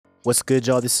What's good,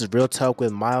 y'all? This is Real Talk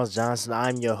with Miles Johnson.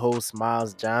 I'm your host,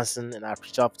 Miles Johnson, and I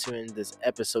appreciate y'all for tuning in. This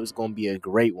episode is going to be a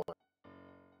great one.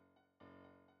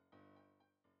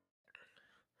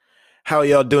 How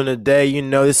y'all doing today?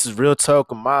 This is Real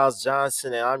Talk with Miles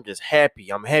Johnson, and I'm just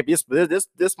happy. I'm happy. This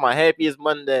my happiest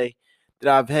Monday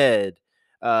that I've had.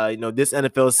 This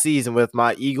NFL season with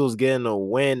my Eagles getting a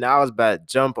win. I was about to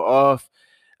jump off.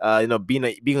 Being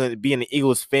an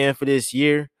Eagles fan for this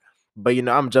year, but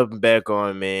I'm jumping back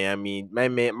on, man. I mean, my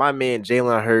man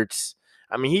Jalen Hurts.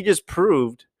 I mean, he just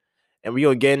proved, and we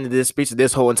gonna get into this speech of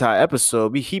this whole entire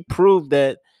episode. He proved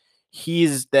that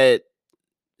he's that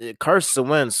Carson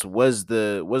Wentz was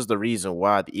the reason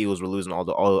why the Eagles were losing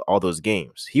all those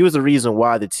games. He was the reason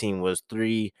why the team was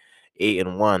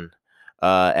 3-8-1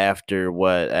 after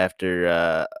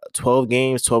 12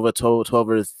 games, 12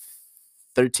 or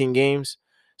 13 games.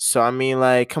 So I mean,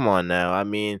 like, come on now. I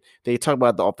mean, they talked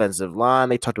about the offensive line,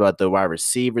 they talked about the wide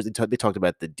receivers, they talked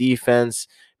about the defense.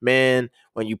 Man,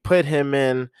 when you put him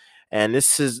in, and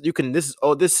this is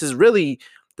really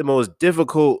the most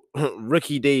difficult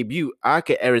rookie debut I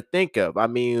could ever think of. I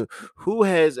mean, who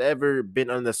has ever been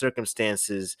under the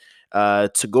circumstances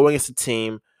to go against a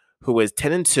team who is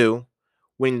 10-2,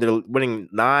 winning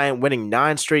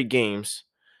nine straight games?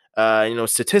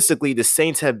 Statistically, the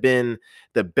Saints have been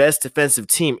the best defensive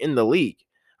team in the league.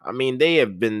 I mean, they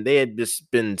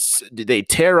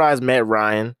terrorized Matt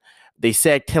Ryan. They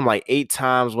sacked him like 8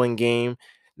 times one game.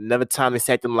 Another time they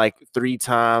sacked him like 3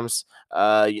 times.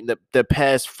 The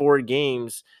past 4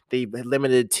 games, they've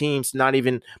limited teams. Not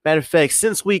even matter of fact,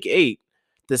 since week 8,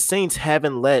 the Saints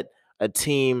haven't let a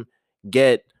team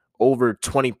get over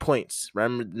 20 points.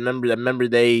 Remember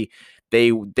they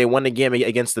won the game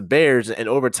against the Bears in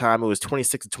overtime. It was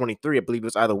 26-23. I believe it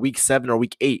was either week 7 or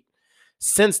week 8.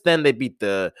 Since then, they beat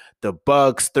the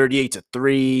Bucks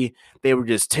 38-3. They were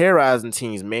just terrorizing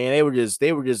teams, man. They were just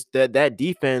that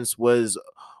defense was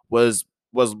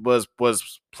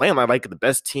playing like the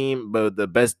best team, but the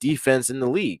best defense in the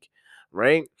league,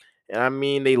 right? And I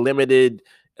mean, they limited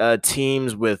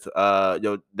teams with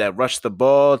that rushed the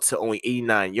ball to only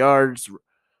 89 yards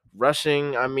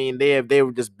rushing. I mean, they have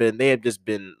just been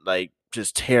like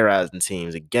just terrorizing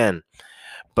teams again.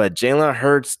 But Jalen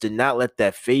Hurts did not let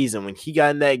that phase him. When he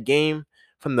got in that game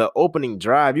from the opening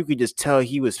drive, you could just tell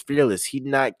he was fearless. He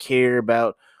did not care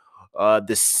about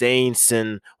the Saints,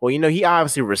 and he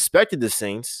obviously respected the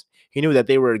Saints. He knew that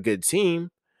they were a good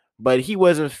team, but he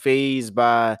wasn't phased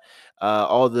by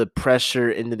all the pressure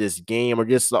into this game, or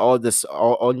just all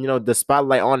the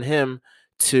spotlight on him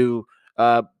to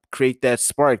create that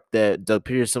spark that Doug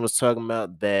Peterson was talking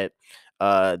about, that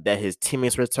his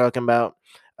teammates were talking about.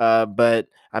 But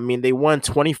I mean, they won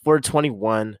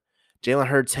 24-21. Jalen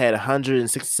Hurts had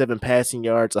 167 passing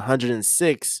yards,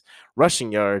 106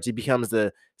 rushing yards. He becomes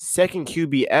the second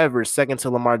QB ever, second to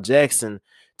Lamar Jackson,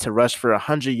 to rush for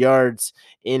 100 yards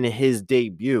in his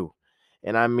debut.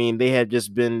 And I mean,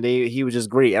 he was just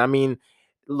great. I mean,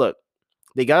 look,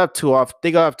 they got off to a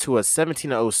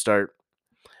 17-0 start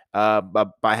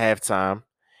by halftime.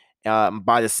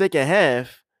 By the second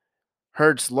half,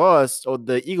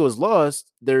 the Eagles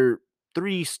lost their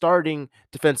 3 starting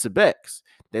defensive backs.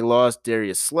 They lost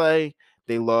Darius Slay,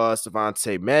 they lost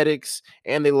Avonte Maddox,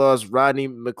 and they lost Rodney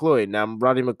McLeod. Now,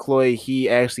 Rodney McLeod, he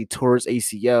actually tore his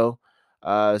ACL.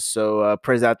 So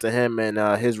praise out to him and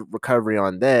his recovery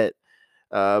on that.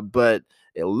 But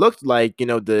it looked like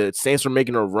the Saints were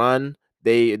making a run.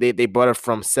 They brought it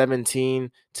from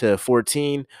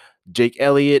 17-14. Jake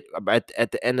Elliott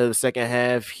at the end of the second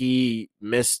half, he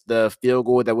missed the field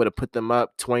goal that would have put them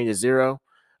up 20-0.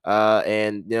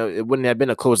 And it wouldn't have been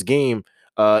a close game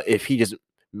if he just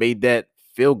made that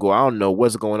field goal. I don't know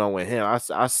what's going on with him. I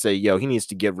say, he needs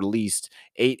to get released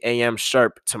 8 a.m.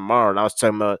 sharp tomorrow. And I was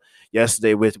talking about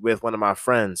yesterday with one of my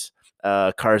friends.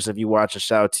 Carson, if you watch, a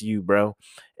shout out to you, bro.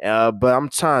 But I'm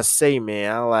trying to say,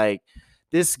 man, I like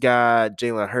this guy,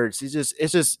 Jalen Hurts. It's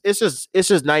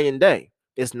just night and day.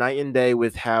 It's night and day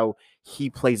with how he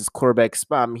plays his quarterback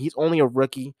spot. I mean, he's only a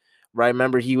rookie, right?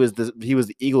 Remember, he was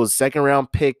the Eagles' second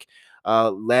round pick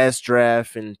last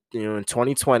draft in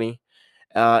 2020.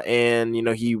 And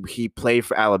he played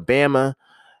for Alabama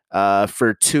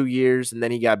for 2 years, and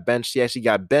then he got benched. He actually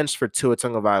got benched for Tua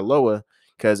Tagovailoa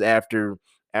because after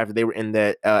they were in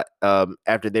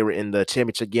the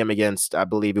championship game against, I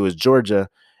believe it was Georgia,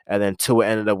 and then Tua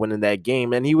ended up winning that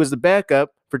game, and he was the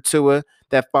backup for Tua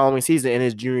that following season in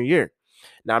his junior year.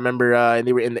 Now I remember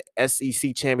they were in the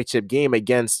SEC championship game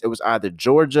against, it was either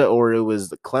Georgia or it was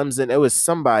the Clemson. It was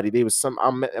somebody. They was some.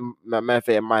 Matter of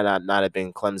fact, it might not have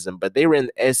been Clemson, but they were in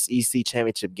the SEC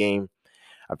championship game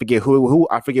I forget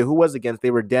who was against. They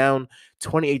were down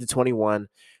 28-21.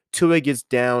 Tua gets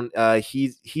down.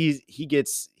 He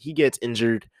gets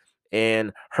injured,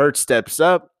 and Hurts steps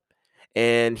up,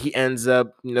 and he ends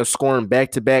up scoring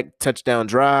back to back touchdown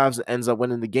drives, ends up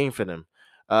winning the game for them.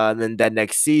 And then that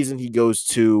next season, he goes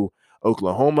to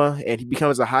Oklahoma, and he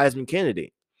becomes a Heisman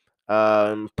candidate.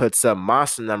 Puts up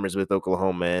monster numbers with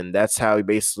Oklahoma, and that's how he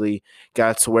basically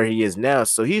got to where he is now.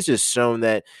 So he's just shown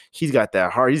that he's got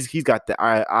that heart. He's got the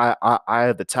eye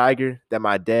of the tiger that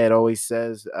my dad always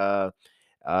says.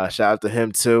 Shout out to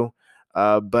him too.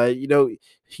 But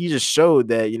he just showed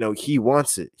that he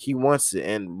wants it. He wants it,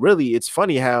 and really, it's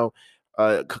funny how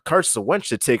Carson Wentz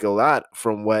should take a lot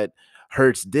from what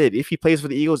Hurts did if he plays for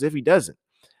the Eagles. If he doesn't.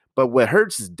 But what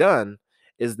Hurts has done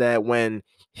is that when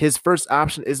his first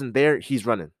option isn't there, he's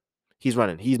running. He's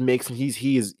running. He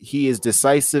is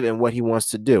decisive in what he wants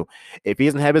to do. If he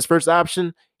doesn't have his first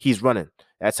option, he's running.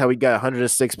 That's how he got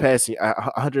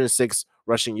 106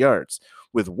 rushing yards.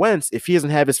 With Wentz, if he doesn't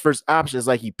have his first option, it's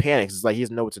like he panics. It's like he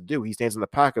doesn't know what to do. He stands in the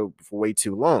pocket for way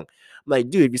too long. I'm like,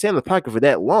 dude, if you stand in the pocket for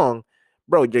that long,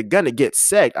 bro, you're gonna get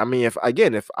sacked. I mean, if I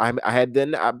had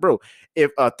then, bro,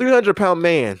 if a 300-pound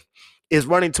man is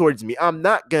running towards me, I'm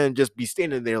not gonna just be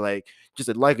standing there like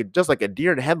just like a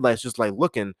deer in the headlights, just like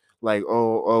looking like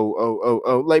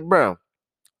like bro,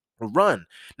 run.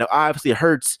 Now, obviously,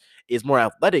 Hurts is more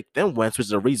athletic than Wentz, which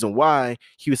is the reason why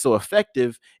he was so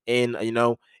effective in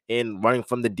in running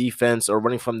from the defense or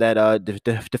running from that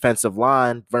defensive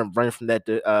line, running from that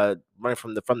running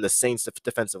from the Saints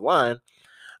defensive line.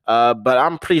 But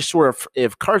I'm pretty sure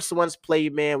if Carson Wentz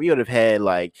played, man, he would have had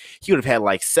like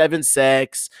 7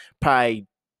 sacks, probably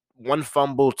one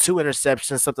fumble, 2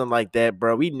 interceptions, something like that,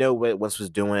 bro. We know what Wentz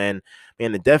was doing.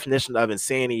 Man, the definition of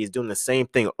insanity is doing the same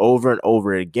thing over and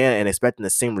over again and expecting the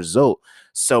same result.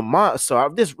 This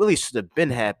really should have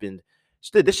been happened.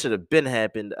 This should have been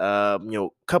happened, a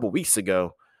couple weeks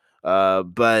ago.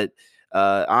 But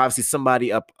obviously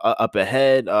somebody up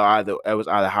ahead, it was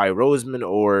either Harry Roseman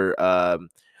or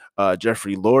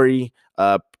Jeffrey Lurie,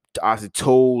 obviously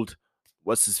told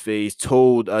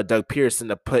Doug Pearson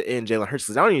to put in Jalen Hurts,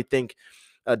 because I don't even think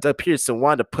Doug Pearson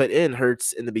wanted to put in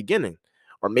Hurts in the beginning,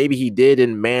 or maybe he did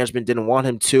and management didn't want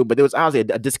him to, but there was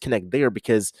obviously a disconnect there,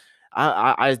 because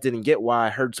I just didn't get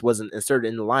why Hurts wasn't inserted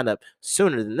in the lineup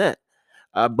sooner than that.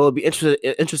 But it'd be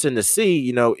interesting to see,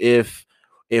 if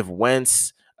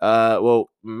Wentz.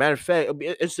 Matter of fact, it'll be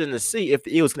interesting to see if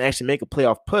the Eagles can actually make a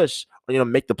playoff push, or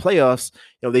make the playoffs.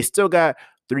 They still got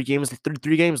three games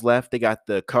left. They got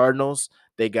the Cardinals,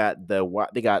 they got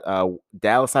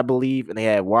Dallas, I believe, and they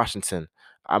had Washington.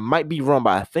 I might be wrong,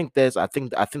 but I think those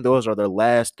are their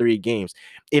last 3 games.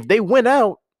 If they win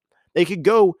out, they could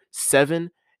go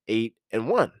 7-8-1.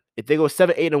 If they go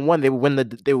 7-8-1, they would win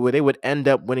they would end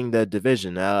up winning the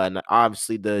division. And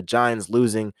obviously, the Giants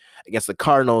losing against the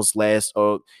Cardinals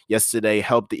yesterday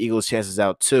helped the Eagles' chances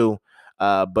out too.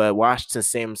 But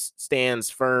Washington stands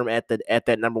firm at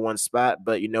that number one spot.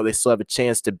 But they still have a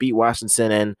chance to beat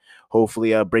Washington and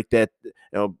hopefully break that.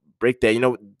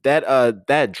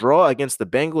 That draw against the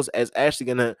Bengals is actually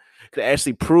could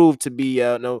actually prove to be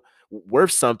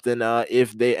worth something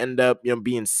if they end up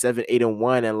being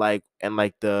 7-8-1,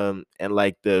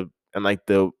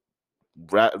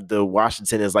 the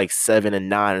Washington is like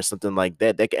 7-9 or something like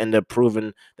that. They could end up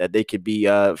proving that they could be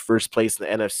first place in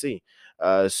the NFC.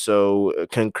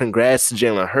 Congrats to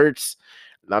Jalen Hurts.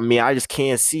 I mean, I just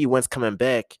can't see Wentz coming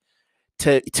back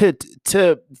to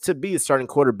be the starting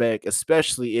quarterback,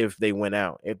 especially if they win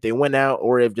out. If they win out,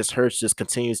 or if just Hurts just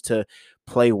continues to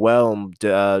play well,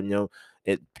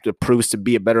 it proves to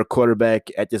be a better quarterback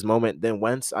at this moment than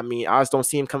Wentz. I mean, I just don't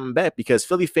see him coming back, because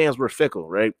Philly fans were fickle,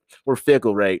 right? We're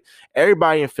fickle, right?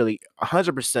 Everybody in Philly,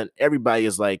 100%, everybody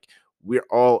is like, we're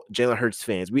all Jalen Hurts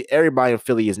fans. Everybody in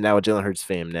Philly is now a Jalen Hurts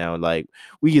fan now. Like,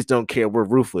 we just don't care. We're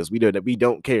ruthless. We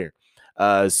don't care.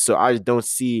 So I just don't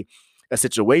see a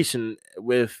situation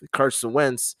with Carson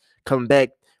Wentz coming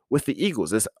back with the Eagles.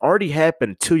 This already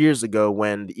happened 2 years ago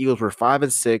when the Eagles were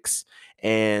 5-6,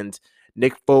 and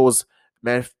Nick Foles,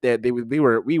 man, we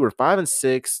were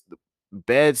 5-6,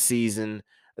 bad season.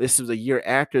 This was a year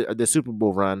after the Super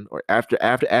Bowl run, or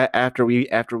after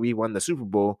we won the Super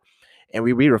Bowl, and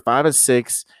we were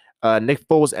 5-6. Nick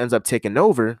Foles ends up taking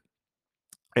over.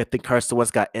 I think Carson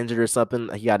Wentz got injured or something.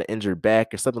 He got an injured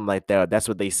back or something like that. That's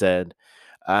what they said.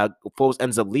 Foles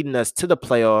ends up leading us to the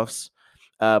playoffs.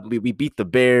 We beat the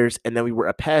Bears, and then we were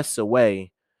a pass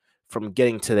away from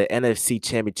getting to the NFC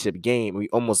Championship game. We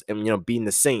almost, beating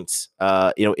the Saints.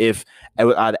 If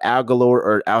either Al Galore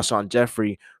or Alshon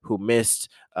Jeffrey, who missed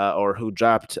or who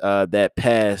dropped that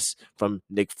pass from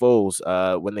Nick Foles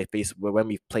when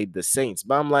we played the Saints.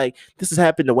 But I'm like, this has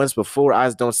happened to once before. I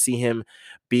just don't see him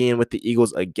being with the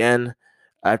Eagles again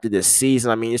after this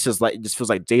season. I mean, it just feels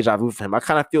like deja vu for him. I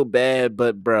kind of feel bad,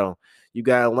 but bro, you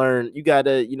gotta learn. You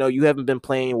gotta, you haven't been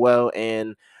playing well,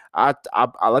 and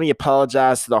let me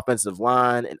apologize to the offensive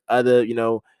line and other,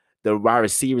 the wide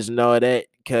receivers and all that,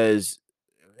 because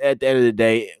at the end of the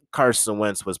day, Carson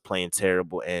Wentz was playing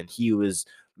terrible, and he was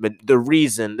the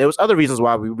reason. There was other reasons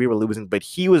why we were losing, but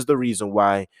he was the reason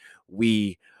why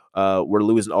we were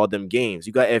losing all them games.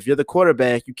 If you're the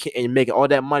quarterback, you can't and you're making all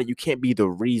that money, you can't be the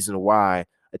reason why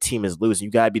a team is losing.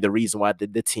 You gotta be the reason why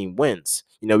the team wins.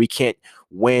 We can't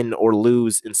win or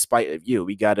lose in spite of you.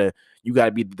 You gotta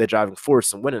be the driving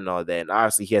force and winning all that. And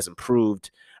obviously, he has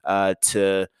improved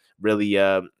to really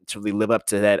live up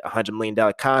to that $100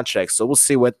 million contract. So we'll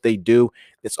see what they do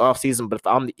this offseason. But if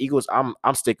I'm the Eagles, I'm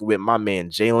sticking with my man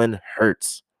Jalen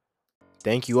Hurts.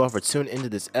 Thank you all for tuning into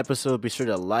this episode. Be sure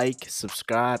to like,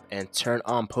 subscribe, and turn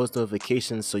on post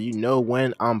notifications so you know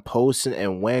when I'm posting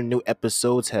and when new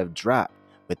episodes have dropped.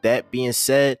 With that being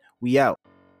said, we out.